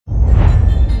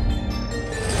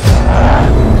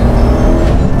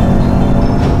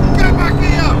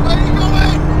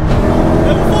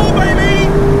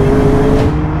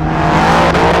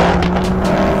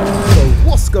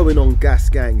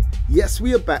Yes,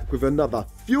 we are back with another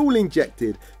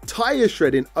fuel-injected,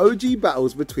 tyre-shredding OG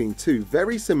battles between two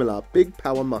very similar big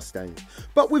power Mustangs,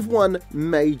 but with one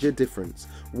major difference.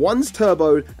 One's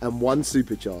turboed and one's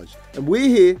supercharged, and we're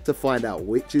here to find out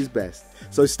which is best.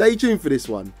 So stay tuned for this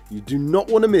one, you do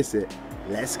not want to miss it.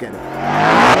 Let's get it.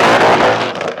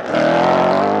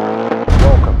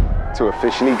 Welcome to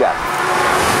Officially Gapped.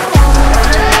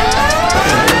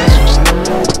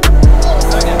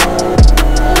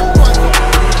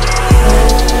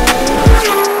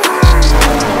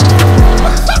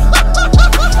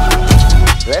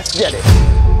 Let's get it.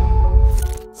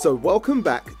 So welcome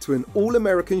back to an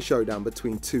all-American showdown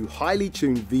between two highly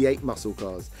tuned V8 muscle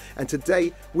cars, and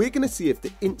today we're going to see if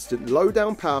the instant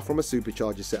low-down power from a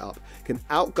supercharger setup can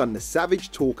outgun the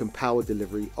savage torque and power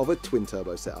delivery of a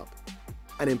twin-turbo setup.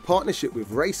 And in partnership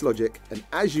with Race Logic, and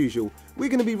as usual, we're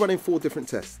going to be running 4 different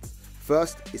tests.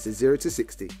 First, it's a 0 to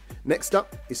 60. Next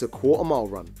up, it's a quarter mile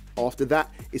run. After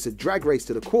that, it's a drag race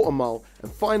to the quarter mile.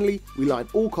 And finally, we line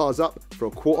all cars up for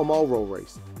a quarter mile roll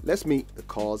race. Let's meet the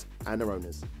cars and their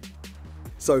owners.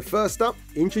 So first up,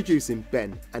 introducing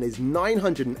Ben and his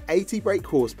 980 brake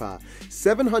horsepower,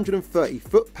 730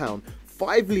 foot-pound,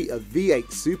 5-litre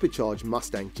V8 supercharged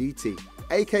Mustang GT,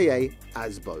 aka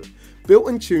ASBO, built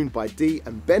and tuned by D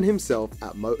and Ben himself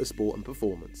at Motorsport and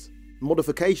Performance.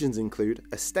 Modifications include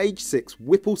a Stage 6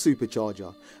 Whipple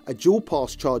supercharger, a dual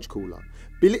pass charge cooler,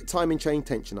 billet timing chain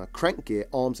tensioner, crank gear,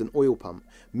 arms and oil pump,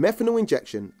 methanol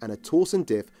injection and a Torsen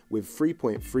diff with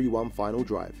 3.31 final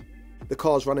drive. The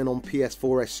car's running on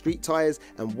PS4S street tyres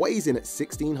and weighs in at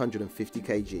 1650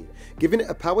 kg, giving it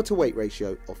a power to weight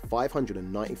ratio of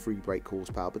 593 brake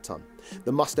horsepower per tonne.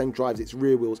 The Mustang drives its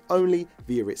rear wheels only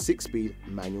via its 6-speed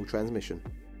manual transmission.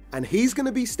 And he's going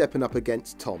to be stepping up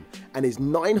against Tom and his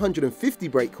 950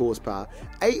 brake horsepower,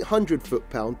 800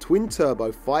 foot-pound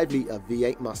twin-turbo 5-litre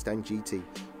V8 Mustang GT,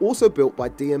 also built by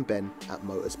D and Ben at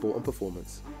Motorsport and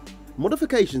Performance.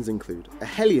 Modifications include a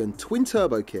Hellion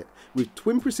twin-turbo kit with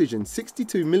twin precision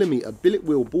 62mm billet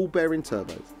wheel ball bearing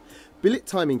turbos, billet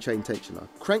timing chain tensioner,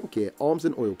 crank gear, arms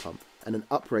and oil pump, and an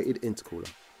uprated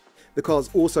intercooler. The car's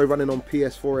also running on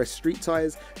PS4S street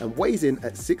tyres and weighs in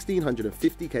at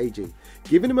 1650 kg,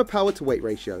 giving him a power to weight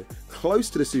ratio close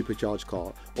to the supercharged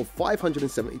car of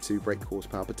 572 brake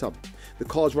horsepower per tonne. The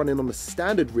car's running on a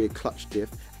standard rear clutch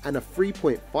diff and a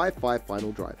 3.55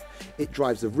 final drive. It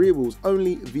drives the rear wheels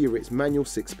only via its manual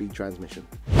 6-speed transmission.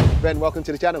 Ben, welcome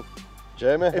to the channel.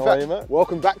 Jamie, how are you, mate?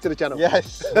 Welcome back to the channel.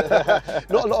 Yes.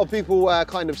 Not a lot of people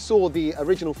kind of saw the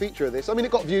original feature of this. I mean,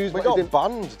 it got views. We got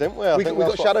banned, didn't we? We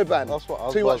got shadow banned. That's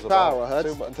what Too much power, I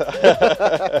heard.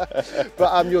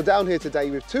 But you're down here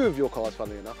today with 2 of your cars,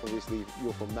 funnily enough. Obviously,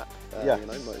 you're from MAP, yes. you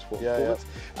know, Motorsport Performance.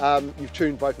 Yeah. You've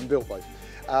tuned both and built both.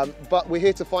 But we're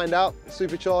here to find out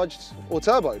supercharged or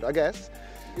turboed, I guess.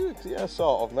 Yeah,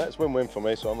 sort of, mate. It's win-win for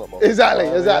me, so I'm not bothered.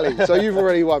 Exactly. So you've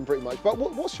already won pretty much. But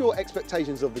what's your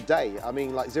expectations of the day? I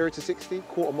mean, like 0 to 60,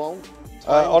 quarter mile?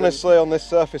 Honestly, on this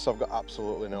surface, I've got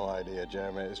absolutely no idea,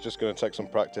 Jeremy. It's just going to take some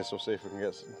practice. We'll see if we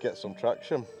can get some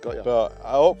traction. Got you. But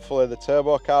hopefully the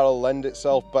turbo car will lend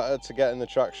itself better to getting the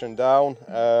traction down.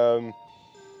 I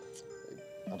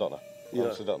don't know. You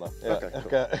honestly don't know. Yeah. Okay. Cool.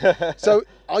 Okay. So,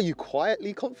 are you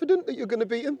quietly confident that you're going to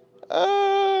beat him?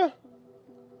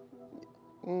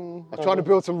 I'm trying to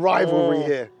build some rivalry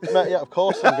here. Mate, yeah, of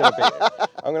course I'm going to beat him.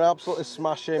 I'm going to absolutely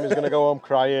smash him. He's going to go home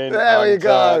crying. There you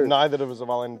go. Neither of us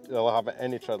will have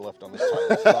any tread left on this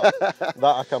title. That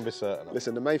I can be certain of.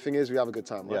 Listen, the main thing is we have a good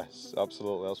time, right? Yes,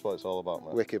 absolutely. That's what it's all about,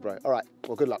 mate. Wicked, bro. All right.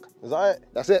 Well, good luck. Is that it?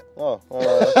 That's it. Oh, all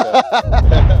right,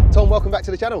 okay. Tom, welcome back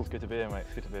to the channel. It's good to be here, mate.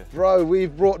 It's good to be here. Bro,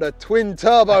 we've brought the twin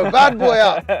turbo bad boy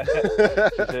up.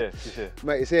 She's here. She's here.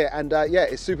 Mate, it's here. And yeah,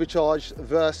 it's supercharged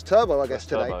versus turbo, I guess,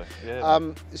 today. Turbo. Yeah,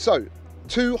 so,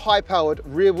 2 high-powered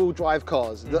rear-wheel drive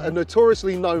cars that are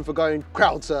notoriously known for going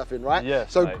crowd surfing, right?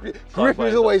 Yes, so grip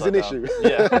is always an issue.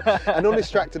 Yeah. And on this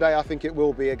track today, I think it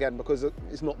will be again because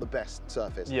it's not the best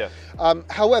surface. Yeah.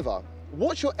 However,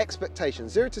 what's your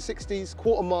expectations? 0 to 60s,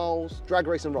 quarter miles, drag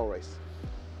race and roll race?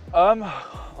 Oh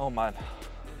man,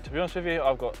 to be honest with you,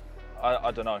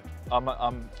 I don't know.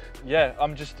 I'm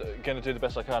just going to do the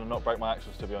best I can and not break my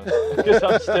axles, to be honest, because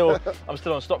I'm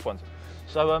still on stock ones.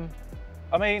 So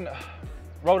I mean,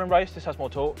 roll and race, this has more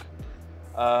torque.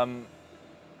 I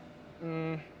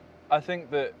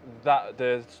think that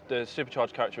the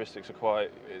supercharged characteristics are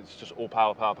it's just all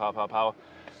power.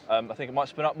 I think it might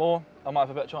spin up more. I might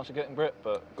have a better chance of getting grip,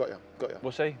 but got you.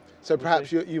 We'll see. So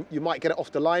perhaps you might get it off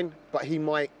the line, but he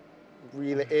might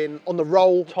reel it in on the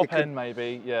roll. Top end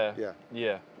maybe, yeah. Yeah.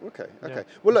 Yeah. Okay, okay. Yeah.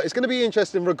 Well, look, it's going to be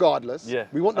interesting regardless. Yeah,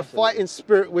 We want absolutely. the fighting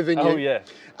spirit within you. Oh yeah.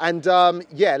 And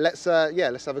yeah, let's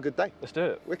have a good day. Let's do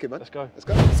it. Wicked, man. Let's go. Let's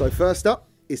go. So first up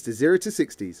is the 0 to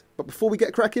 60s. But before we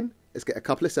get cracking, let's get a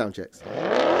couple of sound checks.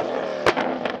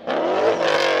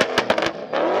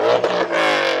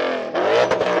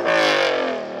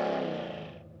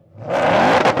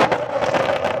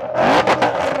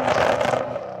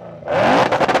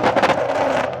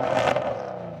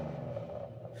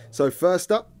 So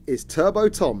first up is Turbo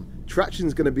Tom.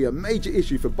 Traction's going to be a major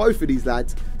issue for both of these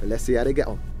lads, but let's see how they get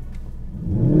on.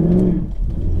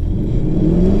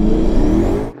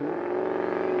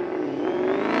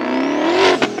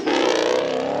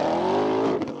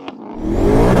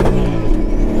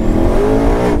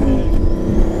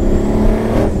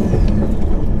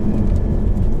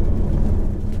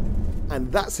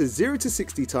 And that's a 0 to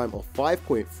 60 time of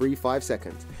 5.35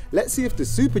 seconds. Let's see if the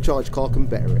supercharged car can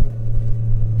better it.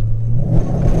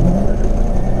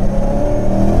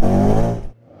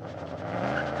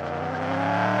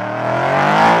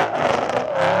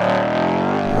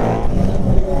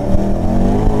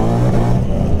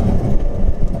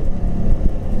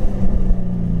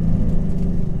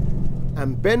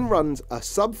 And Ben runs a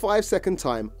sub 5 second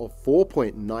time of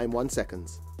 4.91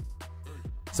 seconds.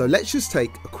 So let's just take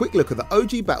a quick look at the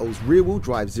OG Battles rear wheel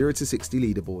drive 0 to 60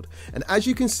 leaderboard. And as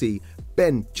you can see,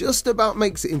 Ben just about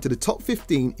makes it into the top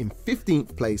 15 in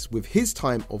 15th place with his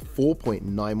time of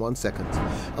 4.91 seconds.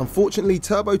 Unfortunately,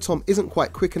 Turbo Tom isn't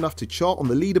quite quick enough to chart on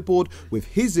the leaderboard with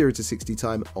his 0 to 60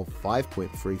 time of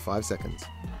 5.35 seconds.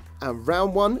 And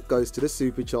round 1 goes to the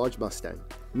supercharged Mustang.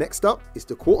 Next up is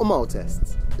the quarter mile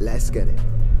tests. Let's get it.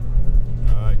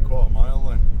 Alright, quarter mile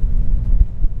then.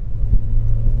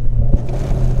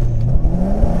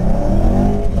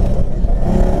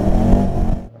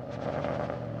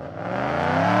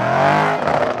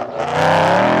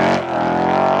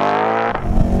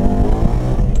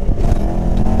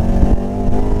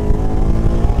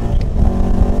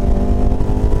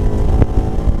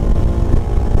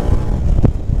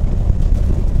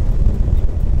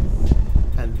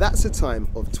 That's a time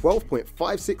of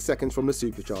 12.56 seconds from the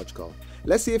supercharged car.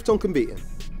 Let's see if Tom can beat him.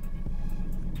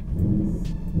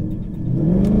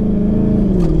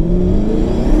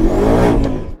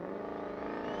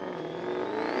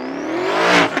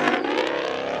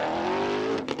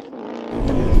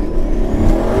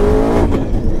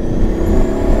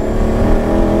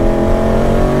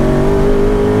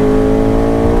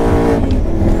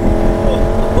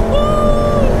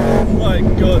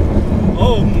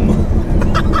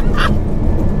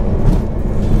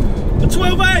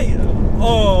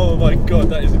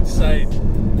 That is insane.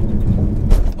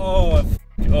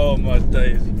 Oh my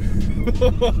days.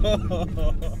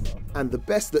 And the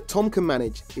best that Tom can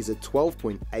manage is a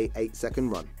 12.88 second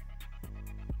run.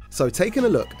 So taking a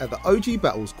look at the OG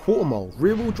Battles quarter mile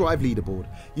rear wheel drive leaderboard,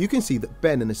 you can see that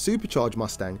Ben and a supercharged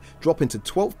Mustang drop into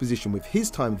 12th position with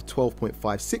his time of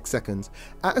 12.56 seconds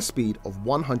at a speed of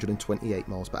 128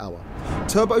 miles per hour.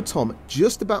 Turbo Tom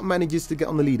just about manages to get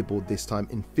on the leaderboard this time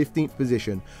in 15th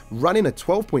position, running a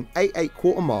 12.88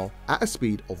 quarter mile at a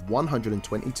speed of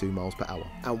 122 miles per hour.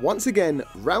 And once again,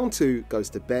 round 2 goes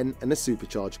to Ben and a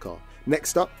supercharged car.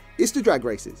 Next up is the drag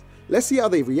races. Let's see how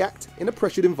they react in a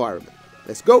pressured environment.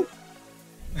 Let's go!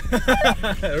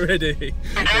 Ready.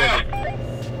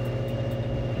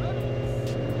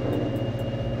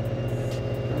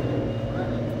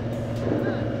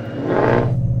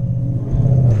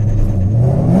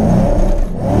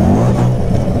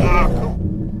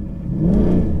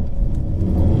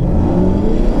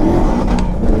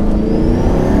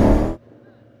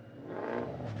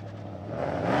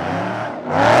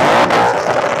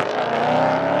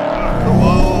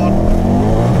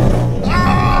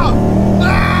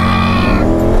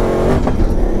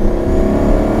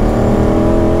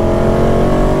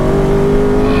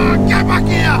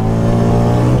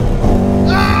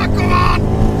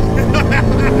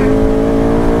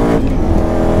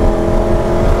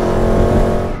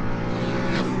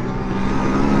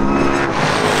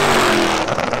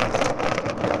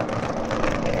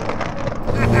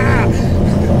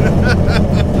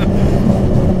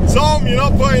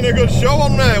 Putting a good show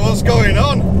on there. What's going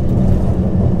on?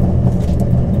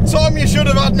 Tom, you should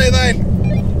have had me then.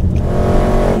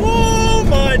 Oh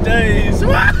my days.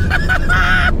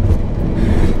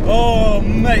 Oh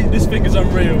mate, this thing is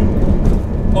unreal.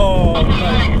 Oh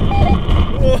mate.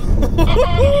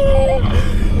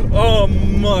 Oh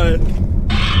my.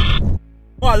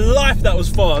 My life, that was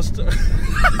fast.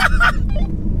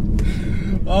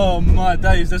 Oh my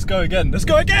days, let's go again. Let's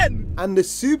go again. And the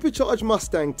supercharged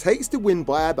Mustang takes the win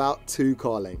by about 2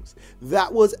 car lengths.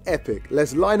 That was epic.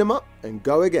 Let's line them up and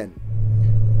go again.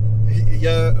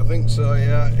 Yeah, I think so,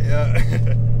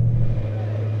 yeah.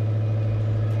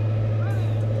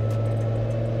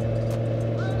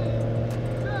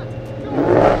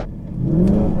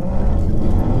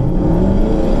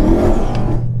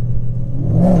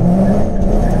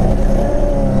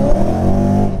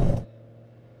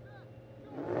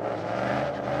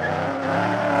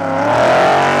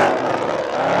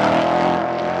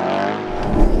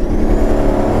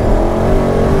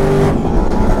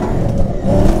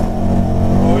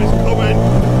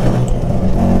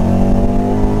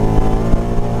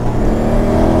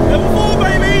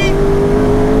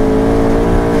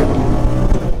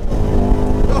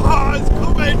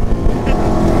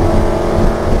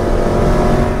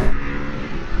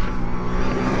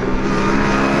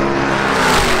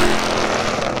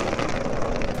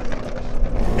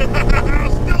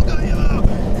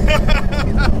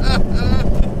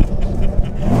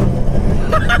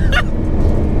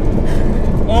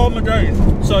 Oh my days.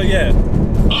 So yeah,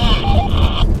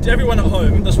 to everyone at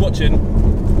home that's watching,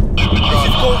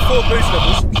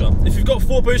 if you've got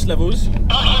 4 boost levels,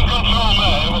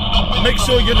 make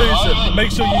sure you lose them,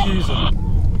 make sure you use them.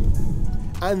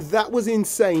 And that was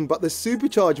insane, but the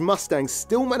supercharged Mustang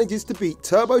still manages to beat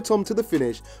Turbo Tom to the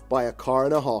finish by a 1.5 car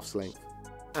length.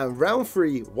 And round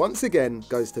 3 once again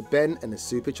goes to Ben and the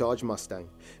supercharged Mustang.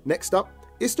 Next up,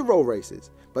 it's the roll races,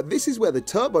 but this is where the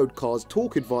turboed car's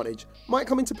torque advantage might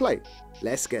come into play.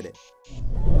 Let's get it.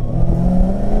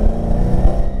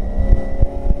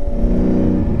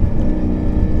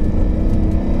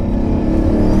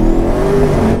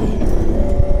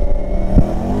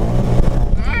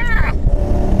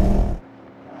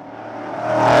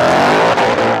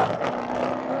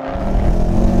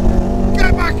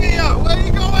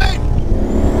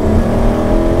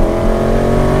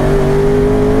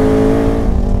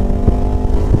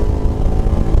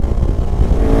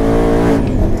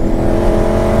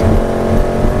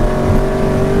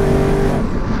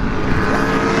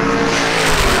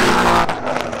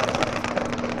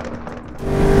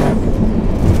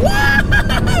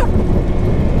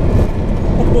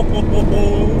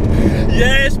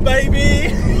 Yes,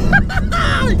 baby!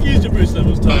 Use your boost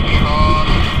levels, Tony.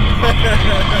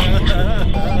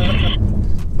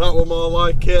 That was more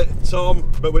like it,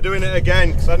 Tom, but we're doing it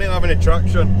again because I didn't have any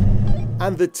traction.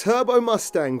 And the Turbo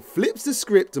Mustang flips the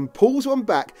script and pulls one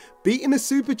back, beating the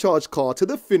supercharged car to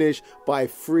the finish by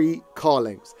 3 car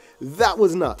lengths. That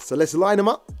was nuts, so let's line them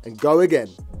up and go again.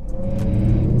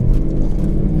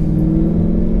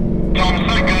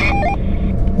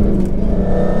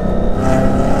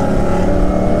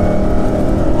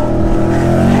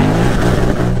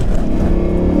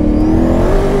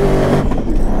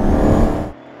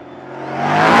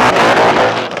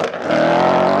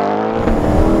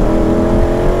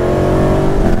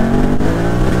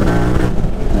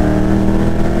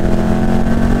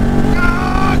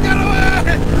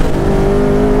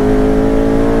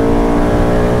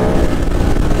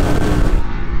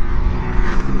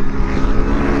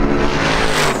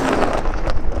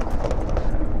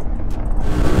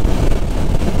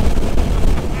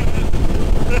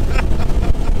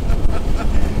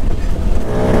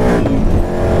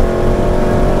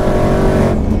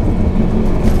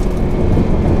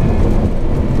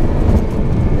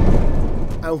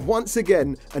 And once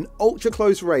again, an ultra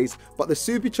close race, but the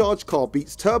supercharged car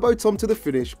beats Turbo Tom to the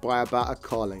finish by about a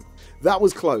car length. That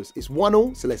was close. It's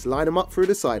 1-1, so let's line them up for a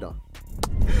decider.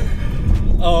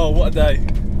 Oh, what a day.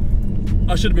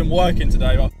 I should have been working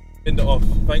today. I f***ed it off.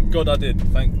 Thank God I did.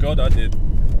 Thank God I did.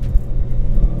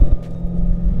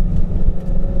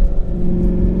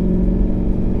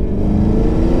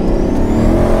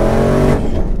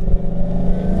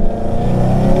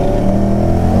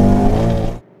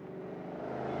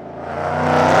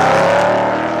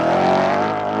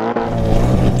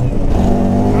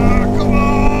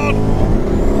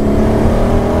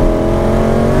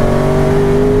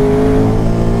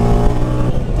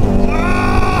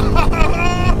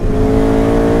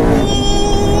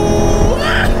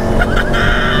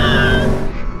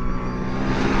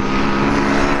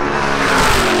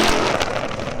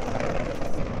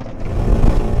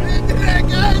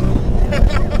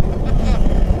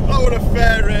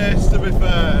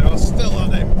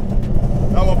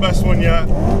 Best one yet.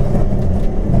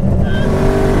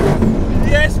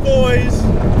 Yes, boys.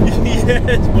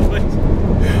 Yes, boys.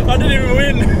 I didn't even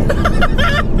win.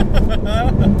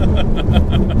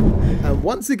 And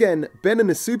once again, Ben and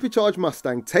the supercharged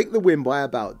Mustang take the win by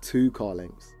about 2 car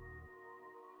lengths.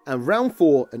 And round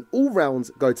 4 and all rounds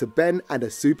go to Ben and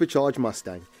a supercharged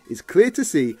Mustang. It's clear to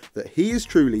see that he is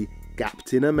truly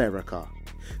Captain America.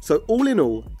 So all in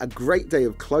all, a great day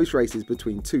of close races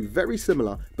between two very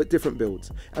similar but different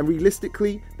builds, and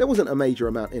realistically there wasn't a major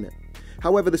amount in it.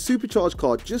 However, the supercharged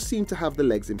car just seemed to have the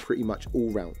legs in pretty much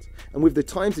all rounds, and with the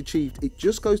times achieved it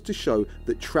just goes to show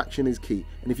that traction is key,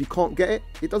 and if you can't get it,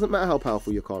 it doesn't matter how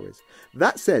powerful your car is.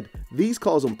 That said, these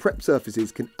cars on prep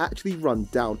surfaces can actually run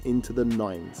down into the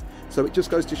 9s, so it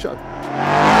just goes to show.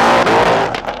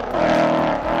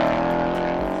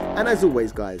 And as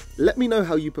always guys, let me know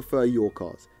how you prefer your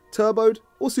cars, turboed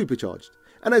or supercharged.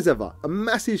 And as ever, a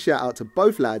massive shout out to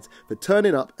both lads for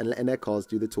turning up and letting their cars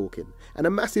do the talking. And a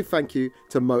massive thank you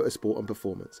to Motorsport and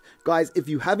Performance. Guys, if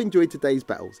you have enjoyed today's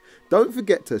battles, don't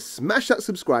forget to smash that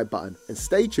subscribe button and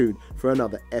stay tuned for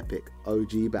another epic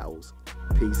OG battles.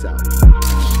 Peace out.